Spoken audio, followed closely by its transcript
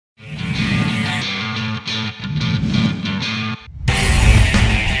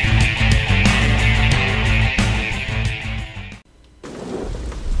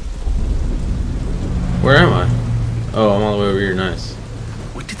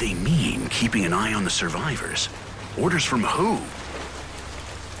they mean, keeping an eye on the survivors? Orders from who?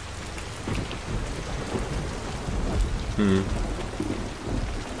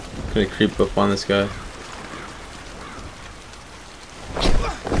 Gonna creep up on this guy.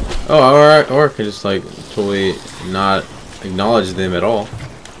 Oh, alright, or I could just like totally not acknowledge them at all.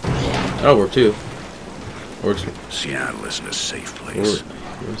 That'll work too. Works. Seattle isn't a safe place.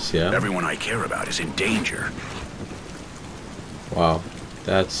 Yeah. Everyone I care about is in danger. Wow,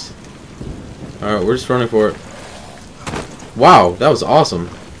 that's... Alright, we're just running for it. Wow, that was awesome.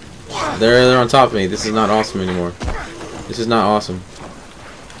 They're on top of me. This is not awesome anymore. This is not awesome.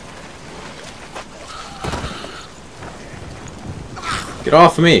 Get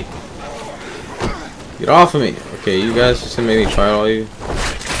off of me! Get off of me! Okay, you guys just gonna make me fight all you?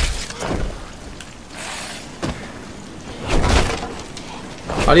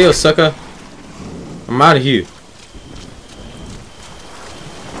 Adios, sucker! I'm out of here.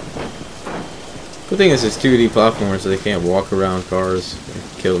 Good thing this is 2D platformer, so they can't walk around cars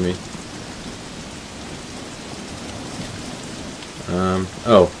and kill me.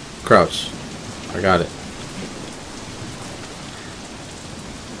 Oh, crouch. I got it.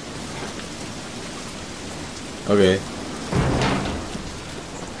 Okay.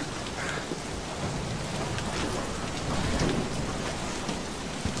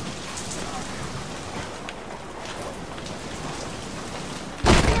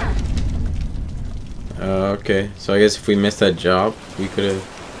 Okay, so I guess if we missed that job, we could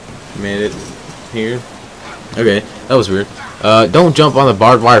have made it here. Okay, that was weird. Don't jump on the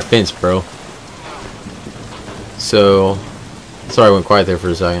barbed wire fence, bro. So, sorry I went quiet there for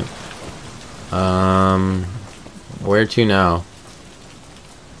a second. Where to now?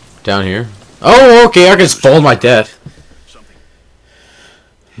 Down here? Oh, okay, I can just fall to my death.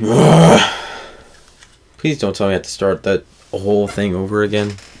 Please don't tell me I have to start that whole thing over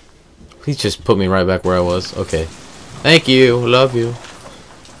again. Please just put me right back where I was. Okay. Thank you. Love you.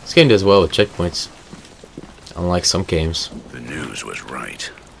 This game does well with checkpoints. Unlike some games. The news was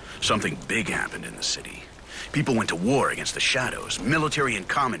right. Something big happened in the city. People went to war against the shadows, military and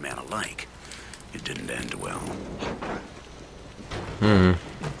common man alike. It didn't end well. That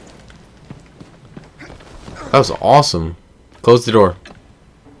was awesome. Close the door.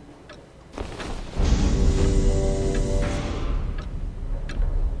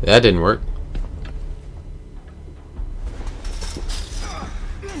 That didn't work.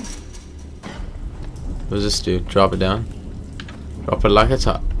 What does this do? Drop it down? Drop it like it's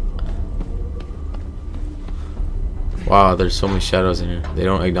hot. Wow, there's so many shadows in here. They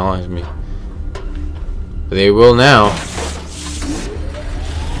don't acknowledge me. But they will now.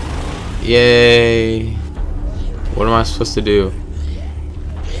 Yay. What am I supposed to do?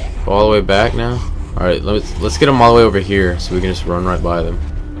 Go all the way back now? Alright, let's get them all the way over here so we can just run right by them.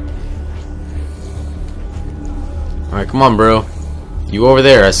 Alright, come on, bro. You over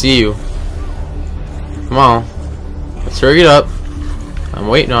there, I see you. Come on. Let's hurry it up. I'm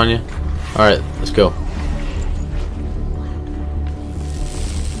waiting on you. Alright, let's go.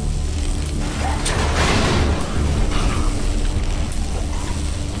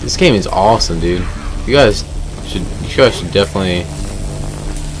 This game is awesome, dude. You guys should definitely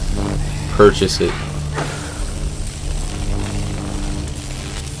purchase it.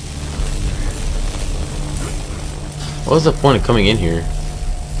 What was the point of coming in here?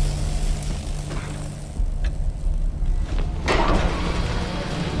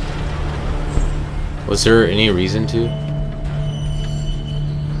 Was there any reason to?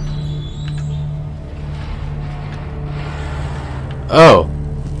 Oh,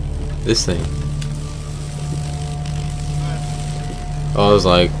 this thing. I was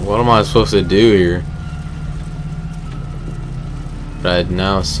like, what am I supposed to do here? But I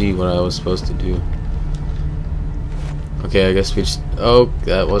now see what I was supposed to do. Okay, I guess we just... Oh,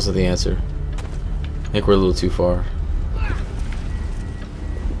 that wasn't the answer. I think we're a little too far.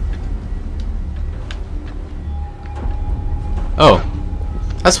 Oh,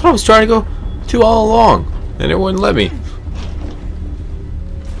 that's what I was trying to go to all along, and it wouldn't let me.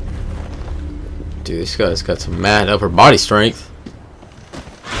 Dude, this guy's got some mad upper body strength.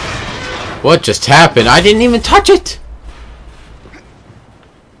 What just happened? I didn't even touch it!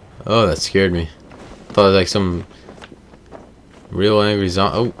 Oh, that scared me. I thought it was like some real angry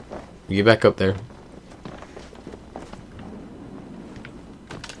zombie. Oh, get back up there.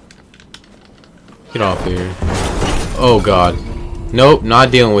 Get off here. Oh god. Nope,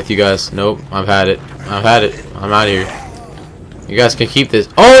 not dealing with you guys. Nope, I've had it. I've had it. I'm out of here. You guys can keep this.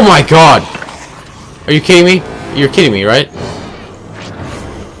 Oh my god! Are you kidding me? You're kidding me, right?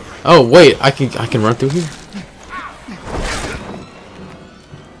 Oh wait, I can run through here?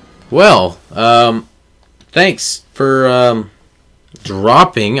 Well, thanks for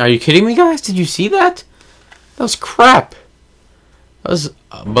dropping. Are you kidding me, guys? Did you see that? That was crap. That was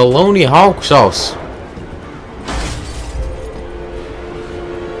bologna hog sauce.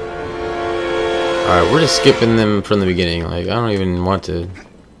 Alright, we're just skipping them from the beginning. Like, I don't even want to.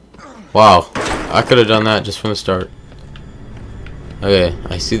 Wow. I could have done that just from the start. Okay,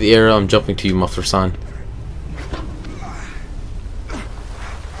 I see the arrow. I'm jumping to you, muffler son.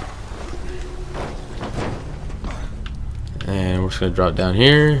 And we're just gonna drop down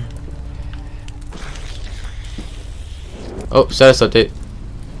here. Oh, status update.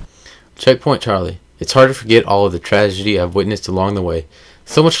 Checkpoint Charlie. It's hard to forget all of the tragedy I've witnessed along the way.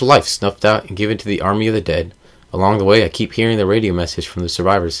 So much life snuffed out and given to the army of the dead. Along the way, I keep hearing the radio message from the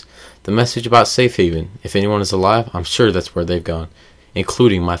survivors. The message about safe haven. If anyone is alive, I'm sure that's where they've gone.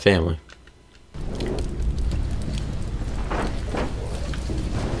 Including my family.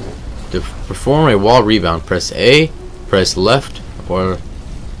 To perform a wall rebound, press A, press left or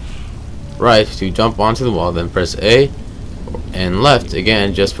right to jump onto the wall, then press A and left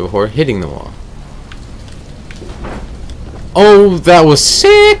again just before hitting the wall. Oh, that was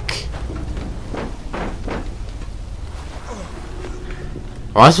sick!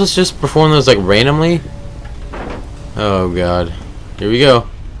 Am I supposed to just perform those like randomly? Oh god. Here we go.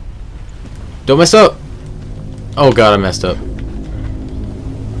 Don't mess up! Oh god, I messed up.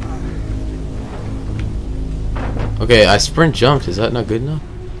 Okay, I sprint jumped. Is that not good enough?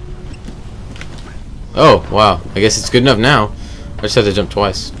 Oh, wow. I guess it's good enough now. I just had to jump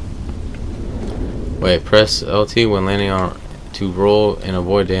twice. Wait, press LT when landing on to roll and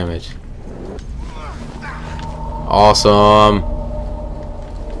avoid damage. Awesome.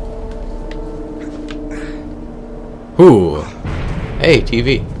 Whoo. Hey,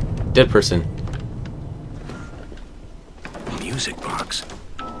 TV. Dead person. Music box.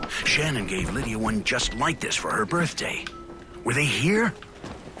 Shannon gave Lydia one just like this for her birthday. Were they here?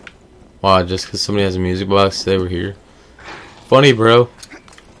 Wow, just because somebody has a music box, they were here. Funny, bro.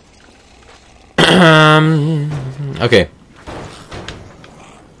 Okay.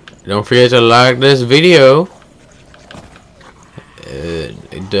 Don't forget to like this video.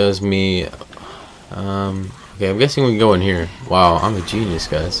 It does me. Okay, I'm guessing we can go in here. Wow, I'm a genius,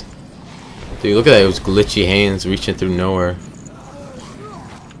 guys. Dude, look at that. It was glitchy hands reaching through nowhere.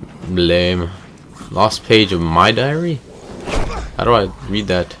 Lame. Lost page of my diary? How do I read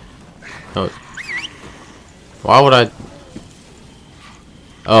that? Oh. Why would I?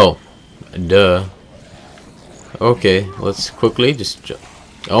 Oh. Duh. Okay, let's quickly just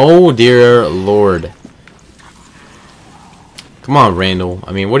oh dear lord. Come on, Randall.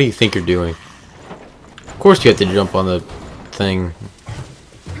 I mean, what do you think you're doing? Of course you have to jump on the thing.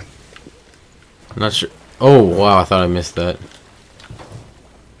 I'm not sure. Oh, wow, I thought I missed that.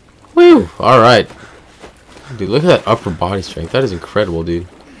 Woo! Alright. Dude, look at that upper body strength. That is incredible, dude.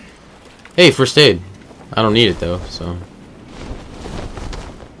 Hey, first aid. I don't need it, though, so.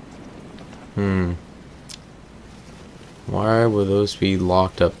 Why would those be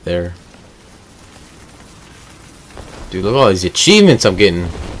locked up there? Dude, look at all these achievements I'm getting.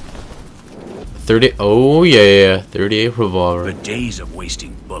 30. Oh, yeah. 38 revolver. The days of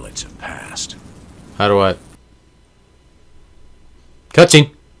wasting bullets have passed. How do I?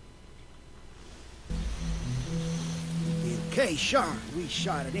 Cutscene. Okay, sure, we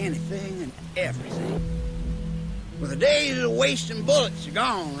shot at anything and everything. Well, the days of wasting bullets are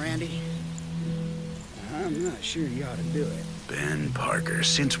gone, Randy. I'm not sure you ought to do it. Ben Parker,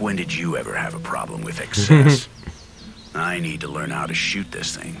 since when did you ever have a problem with excess? I need to learn how to shoot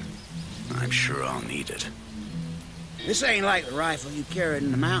this thing. I'm sure I'll need it. This ain't like the rifle you carried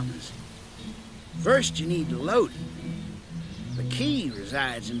in the mountains. First, you need to load it. The key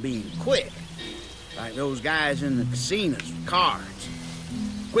resides in being quick. Like those guys in the casinos with cards.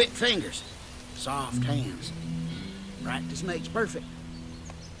 Quick fingers, soft hands. Practice makes perfect.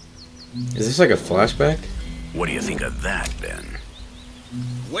 Is this like a flashback? What do you think of that, Ben?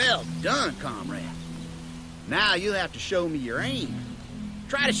 Well done, comrade. Now you'll have to show me your aim.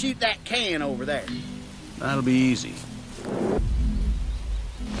 Try to shoot that can over there. That'll be easy.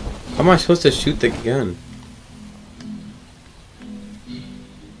 How am I supposed to shoot the gun?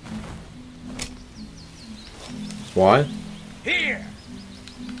 Y? Here!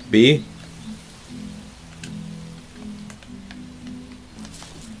 B?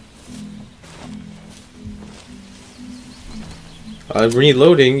 I'm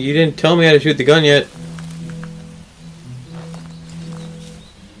reloading. You didn't tell me how to shoot the gun yet.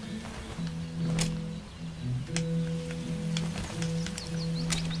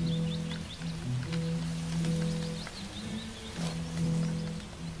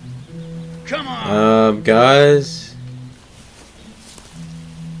 Come on. Guys.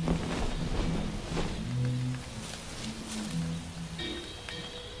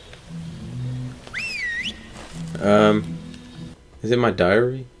 Is it my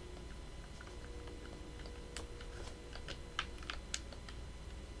diary?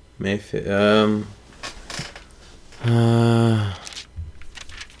 May 5th, I'm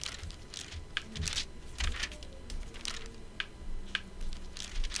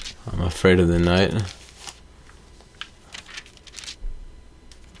afraid of the night.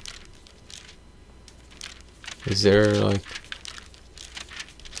 Is there like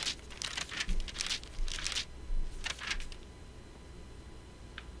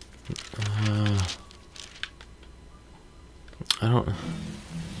I don't.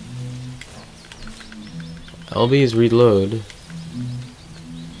 LB's reload.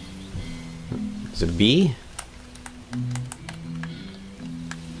 Is it B?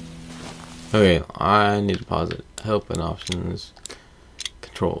 Okay, I need to pause it. Help and options.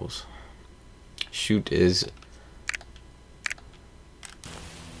 Controls. Shoot is.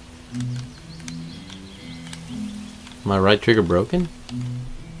 My right trigger broken?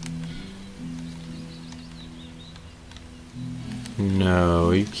 No,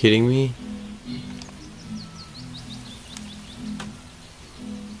 are you kidding me?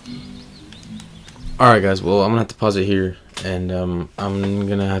 Alright guys, well I'm gonna have to pause it here, and I'm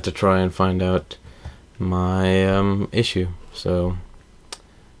gonna have to try and find out my issue. So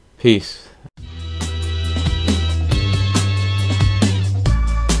peace.